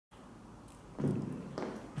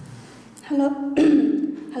Hello,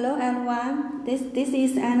 hello everyone. This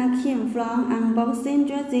is Anna Kim from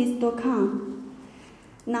unboxingdresses.com.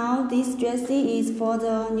 Now this jersey is for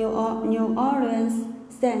the New Orleans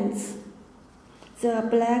Saints, the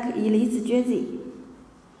Black Elite jersey.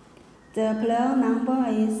 The player number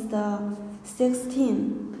is the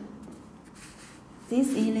 16.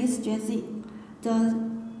 This Elite jersey, the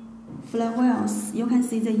flowers, you can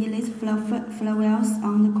see the Elite flowers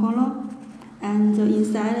on the collar. And the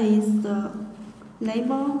inside is the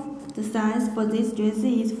label. The size for this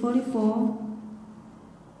jersey is 44.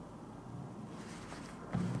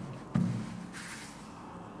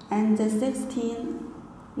 And the 16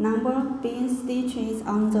 number being stitches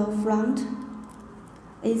on the front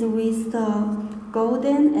is with the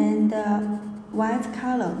golden and white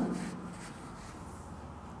color.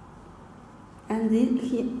 And this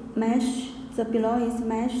mesh, the below is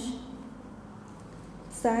mesh.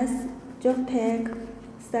 Size on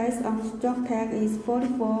jock tag is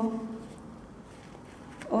 44.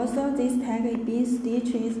 Also, this tag is being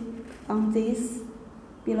stitched on this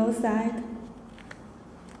below side.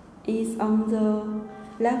 Is on the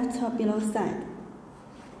left below side.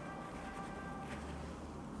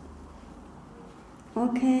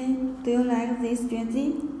 Okay, do you like this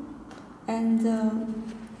jersey? And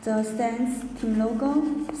the Saints team logo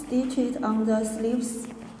stitched on the sleeves.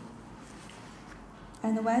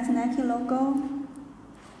 And the white Nike logo.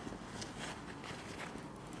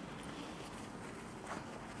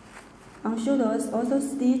 On shoulders also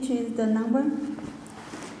stitched the number.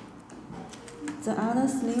 The other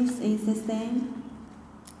sleeves is the same.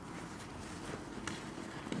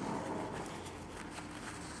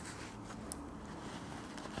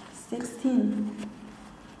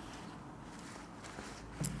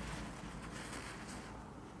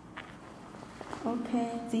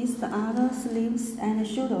 Okay, these are the other sleeves and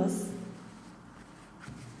shoulders.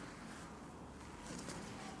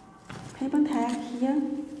 Paper tag here.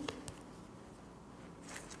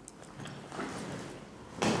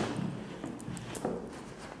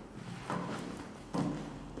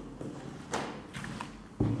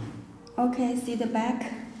 Okay, see the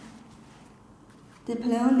back. The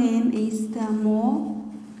player name is the Moore.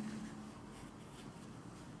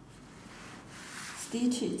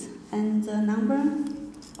 Stitches and the number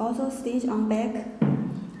also stitched on back.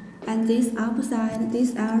 And this upside,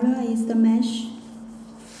 this area is the mesh.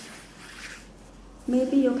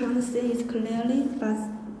 Maybe you can't see it clearly, but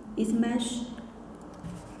it's mesh.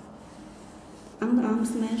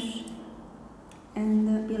 Underarms mesh,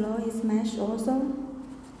 and below is mesh also.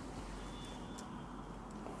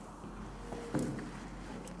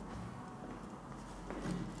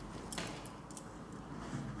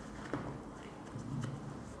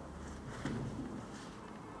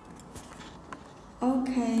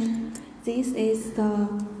 Okay, this is the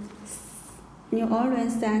New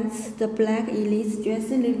Orleans Saints, the Black Elite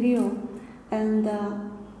jersey review, and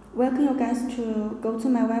welcome you guys to go to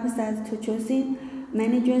my website to choose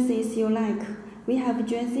many jerseys you like. We have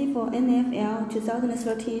jersey for NFL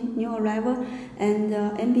 2013 new arrival and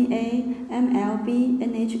NBA, MLB,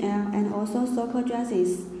 NHL, and also soccer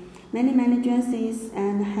jerseys. Many jerseys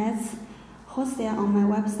and hats wholesale on my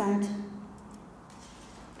website.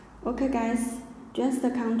 Okay, guys. Just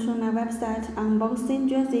come to my website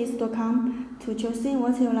unboxingdresses.com to choose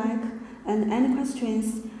what you like, and any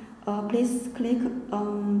questions, please click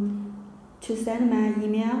to send my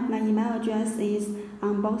email. My email address is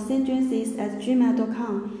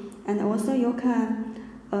unboxingdresses@gmail.com, and also you can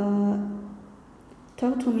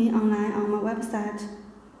talk to me online on my website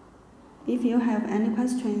if you have any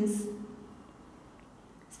questions.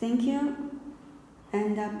 Thank you,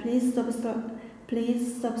 and please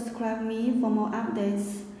subscribe me for more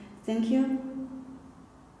updates. Thank you.